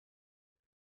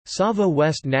Tsavo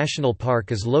West National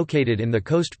Park is located in the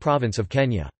Coast Province of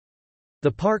Kenya. The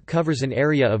park covers an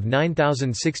area of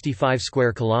 9,065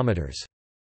 square kilometers.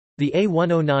 The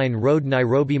A109 road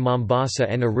Nairobi-Mombasa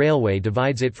and a railway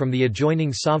divides it from the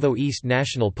adjoining Tsavo East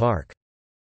National Park.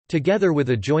 Together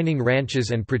with adjoining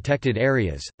ranches and protected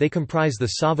areas, they comprise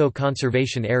the Tsavo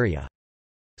Conservation Area.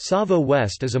 Tsavo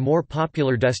West is a more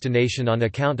popular destination on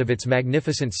account of its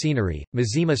magnificent scenery,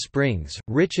 Mazima Springs,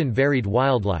 rich and varied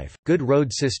wildlife, good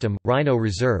road system, rhino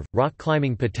reserve, rock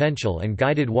climbing potential and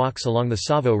guided walks along the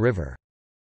Tsavo River.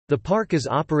 The park is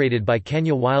operated by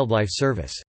Kenya Wildlife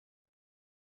Service.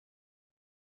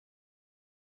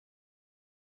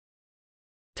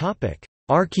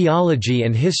 Archaeology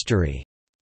and history.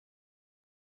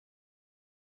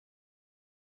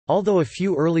 Although a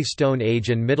few early Stone Age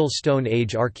and Middle Stone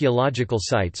Age archaeological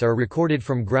sites are recorded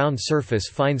from ground surface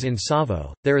finds in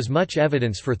Tsavo, there is much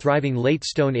evidence for thriving Late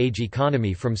Stone Age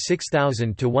economy from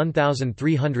 6,000 to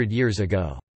 1,300 years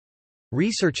ago.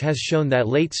 Research has shown that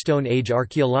Late Stone Age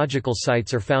archaeological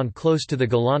sites are found close to the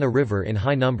Galana River in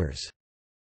high numbers.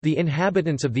 The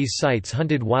inhabitants of these sites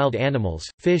hunted wild animals,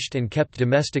 fished and kept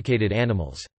domesticated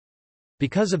animals.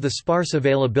 Because of the sparse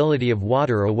availability of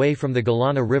water away from the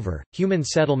Galana River, human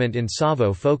settlement in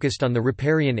Tsavo focused on the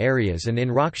riparian areas and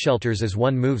in rock shelters as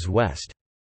one moves west.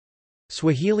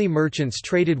 Swahili merchants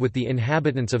traded with the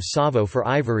inhabitants of Tsavo for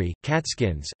ivory,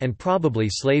 catskins, and probably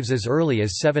slaves as early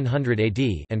as 700 AD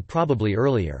and probably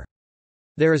earlier.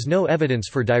 There is no evidence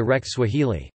for direct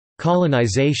Swahili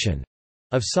colonization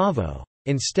of Tsavo.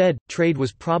 Instead, trade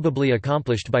was probably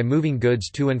accomplished by moving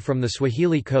goods to and from the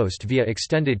Swahili coast via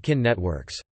extended kin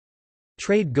networks.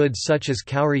 Trade goods such as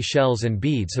cowrie shells and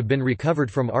beads have been recovered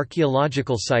from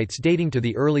archaeological sites dating to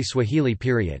the early Swahili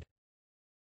period.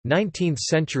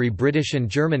 19th-century British and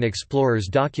German explorers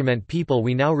document people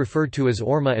we now refer to as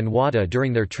Orma and Wada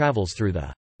during their travels through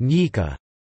the Nyika,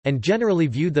 and generally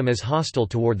viewed them as hostile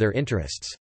toward their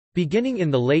interests. Beginning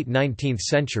in the late 19th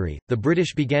century, the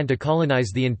British began to colonize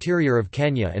the interior of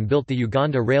Kenya and built the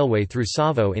Uganda Railway through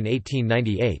Tsavo in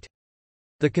 1898.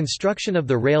 The construction of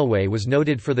the railway was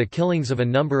noted for the killings of a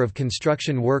number of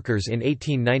construction workers in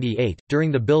 1898, during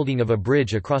the building of a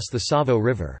bridge across the Tsavo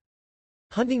River.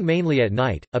 Hunting mainly at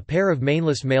night, a pair of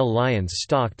maneless male lions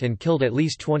stalked and killed at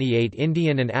least 28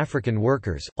 Indian and African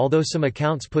workers, although some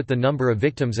accounts put the number of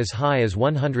victims as high as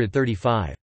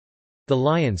 135. The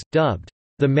lions, dubbed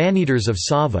the man-eaters of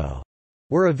Tsavo,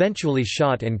 were eventually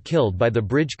shot and killed by the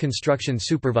bridge construction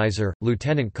supervisor,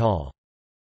 Lieutenant Col.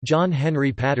 John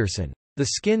Henry Patterson. The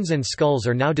skins and skulls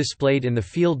are now displayed in the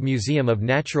Field Museum of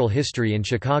Natural History in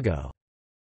Chicago.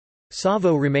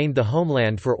 Tsavo remained the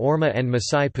homeland for Orma and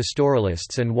Maasai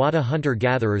pastoralists and Wada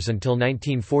hunter-gatherers until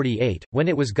 1948, when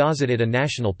it was gazetted a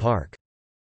national park.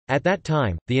 At that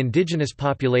time, the indigenous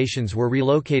populations were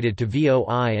relocated to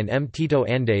Voi and Mtito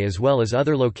Ande as well as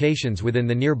other locations within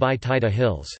the nearby Taita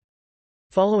Hills.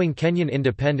 Following Kenyan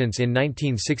independence in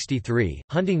 1963,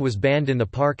 hunting was banned in the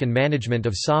park and management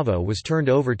of Tsavo was turned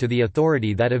over to the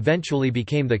authority that eventually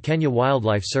became the Kenya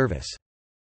Wildlife Service.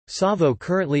 Tsavo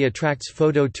currently attracts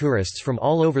photo tourists from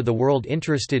all over the world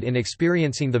interested in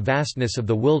experiencing the vastness of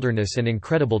the wilderness and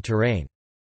incredible terrain.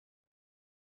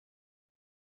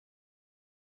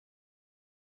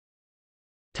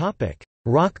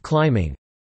 Rock climbing.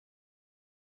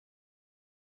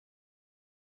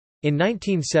 In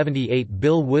 1978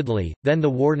 Bill Woodley, then the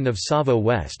warden of Tsavo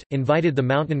West, invited the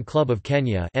Mountain Club of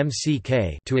Kenya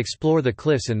 (MCK) to explore the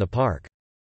cliffs in the park.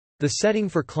 The setting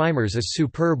for climbers is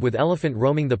superb with elephant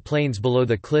roaming the plains below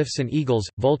the cliffs and eagles,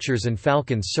 vultures and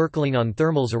falcons circling on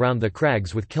thermals around the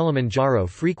crags with Kilimanjaro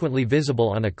frequently visible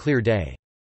on a clear day.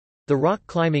 The rock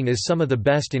climbing is some of the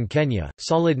best in Kenya.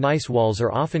 Solid gneiss walls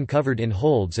are often covered in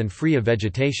holds and free of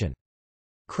vegetation.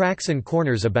 Cracks and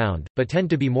corners abound, but tend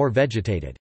to be more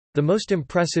vegetated. The most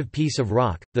impressive piece of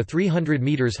rock, the 300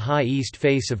 meters high east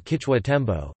face of Kichwa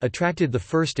Tembo, attracted the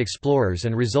first explorers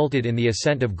and resulted in the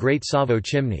ascent of Great Tsavo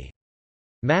Chimney.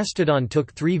 Mastodon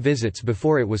took 3 visits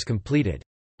before it was completed.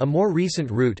 A more recent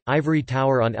route, Ivory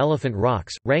Tower on Elephant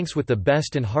Rocks, ranks with the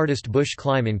best and hardest bush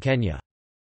climb in Kenya.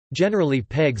 Generally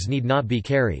pegs need not be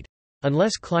carried.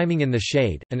 Unless climbing in the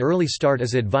shade, an early start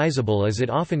is advisable as it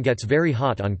often gets very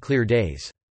hot on clear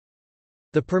days.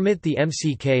 The permit the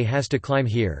MCK has to climb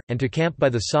here, and to camp by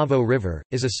the Tsavo River,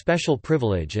 is a special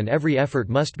privilege and every effort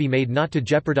must be made not to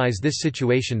jeopardize this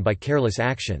situation by careless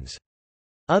actions.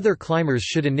 Other climbers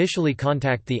should initially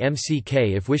contact the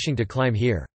MCK if wishing to climb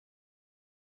here.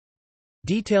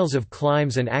 Details of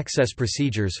climbs and access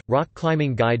procedures, Rock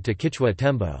Climbing Guide to Kichwa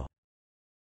Tembo.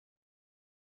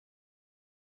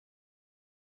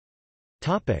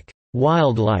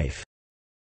 Wildlife.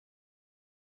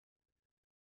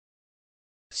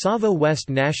 Tsavo West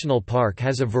National Park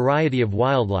has a variety of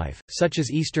wildlife, such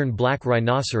as eastern black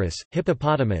rhinoceros,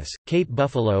 hippopotamus, Cape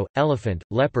buffalo, elephant,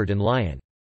 leopard and lion.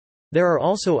 There are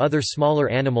also other smaller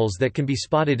animals that can be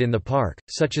spotted in the park,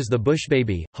 such as the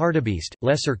bushbaby, hartebeest,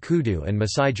 lesser kudu and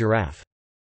Maasai giraffe.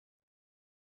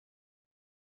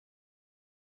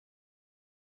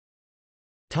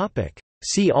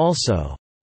 See also: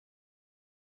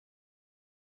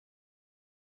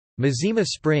 Mazima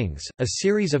Springs, a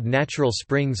series of natural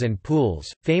springs and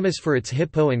pools, famous for its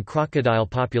hippo and crocodile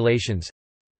populations.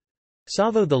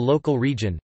 Tsavo, the local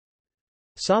region.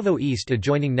 Tsavo East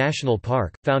adjoining National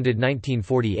Park, founded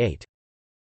 1948.